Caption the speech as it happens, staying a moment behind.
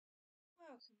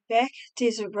Back,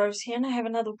 Desert Rose here, and I have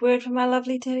another word from my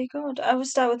lovely Daddy God. I will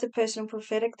start with the personal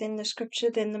prophetic, then the scripture,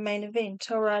 then the main event.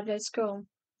 Alright, let's go.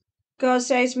 God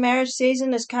says marriage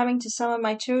season is coming to some of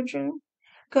my children.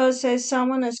 God says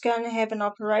someone is going to have an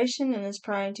operation and is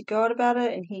praying to God about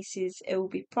it, and He says it will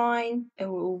be fine, it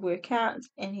will all work out,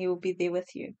 and He will be there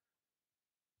with you.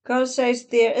 God says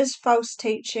there is false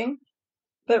teaching,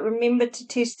 but remember to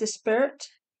test the spirit.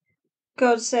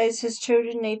 God says His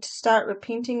children need to start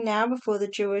repenting now before the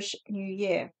Jewish New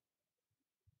Year.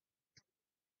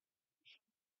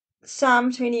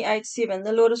 Psalm 28:7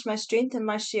 The Lord is my strength and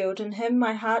my shield, in Him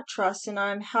my heart trusts, and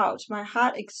I am helped. My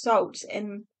heart exults,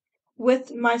 and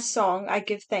with my song I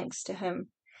give thanks to Him.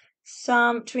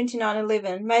 Psalm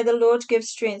 29:11 May the Lord give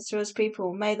strength to His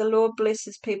people. May the Lord bless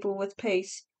His people with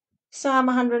peace. Psalm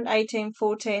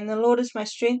 118:14 The Lord is my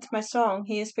strength, my song.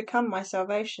 He has become my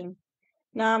salvation.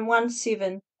 Nahum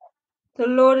 1:7 The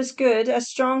Lord is good, a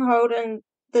stronghold in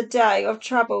the day of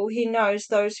trouble. He knows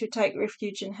those who take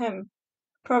refuge in Him.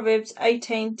 Proverbs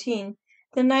 18:10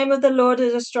 The name of the Lord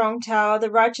is a strong tower,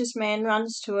 the righteous man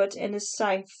runs to it and is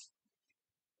safe.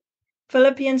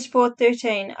 Philippians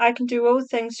 4:13 I can do all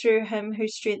things through Him who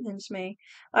strengthens me.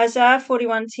 Isaiah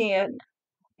 41:10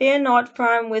 Fear not, for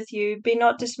I am with you. Be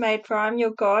not dismayed, for I am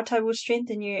your God. I will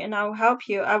strengthen you, and I will help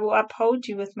you. I will uphold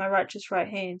you with my righteous right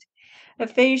hand.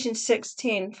 Ephesians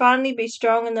 6:10 Finally be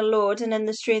strong in the Lord and in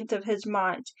the strength of His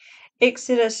might.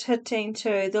 Exodus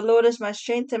 15:2 The Lord is my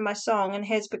strength and my song, and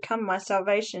has become my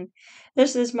salvation.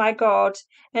 This is my God,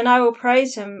 and I will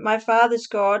praise Him, my father's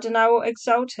God, and I will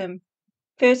exalt Him.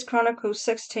 1 Chronicles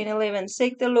 16:11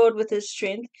 Seek the Lord with His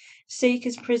strength, seek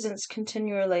His presence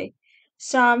continually.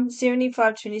 Psalm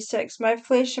 75:26 My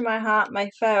flesh and my heart may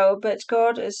fail, but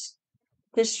God is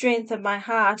the strength of my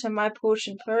heart and my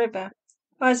portion forever.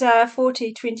 Isaiah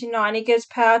 40:29 He gives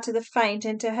power to the faint,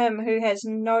 and to him who has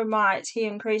no might He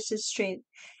increases strength.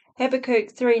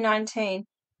 Habakkuk 3:19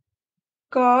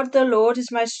 God the Lord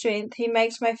is my strength. He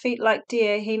makes my feet like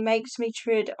deer. He makes me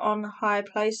tread on high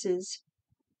places.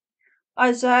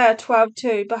 Isaiah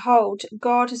 12:2 Behold,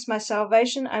 God is my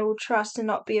salvation. I will trust and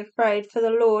not be afraid, for the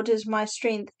Lord is my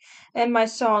strength and my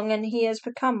song, and He has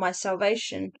become my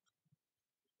salvation.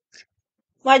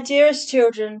 My dearest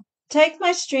children, take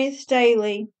my strength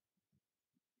daily,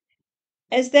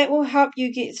 as that will help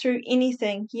you get through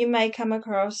anything you may come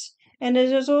across, and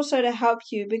it is also to help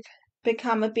you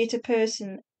become a better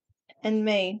person in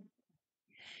me.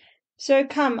 So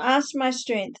come, ask my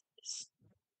strength,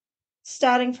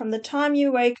 starting from the time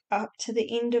you wake up to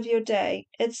the end of your day.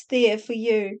 It's there for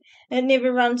you. It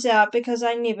never runs out, because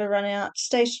I never run out.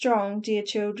 Stay strong, dear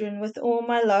children. With all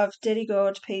my love, Daddy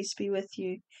God, peace be with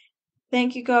you.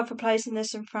 Thank you, God, for placing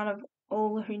this in front of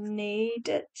all who need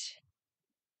it,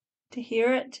 to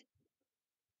hear it.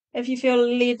 If you feel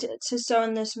led to sow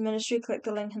in this ministry, click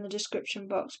the link in the description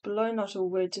box below. Not all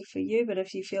words are for you, but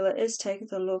if you feel it is, take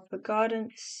the Lord for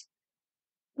guidance.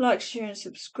 Like, share, and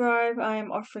subscribe. I am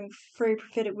offering free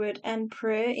prophetic word and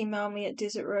prayer. Email me at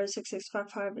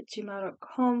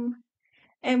desertrose6655@gmail.com.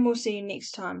 And we'll see you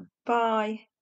next time. Bye.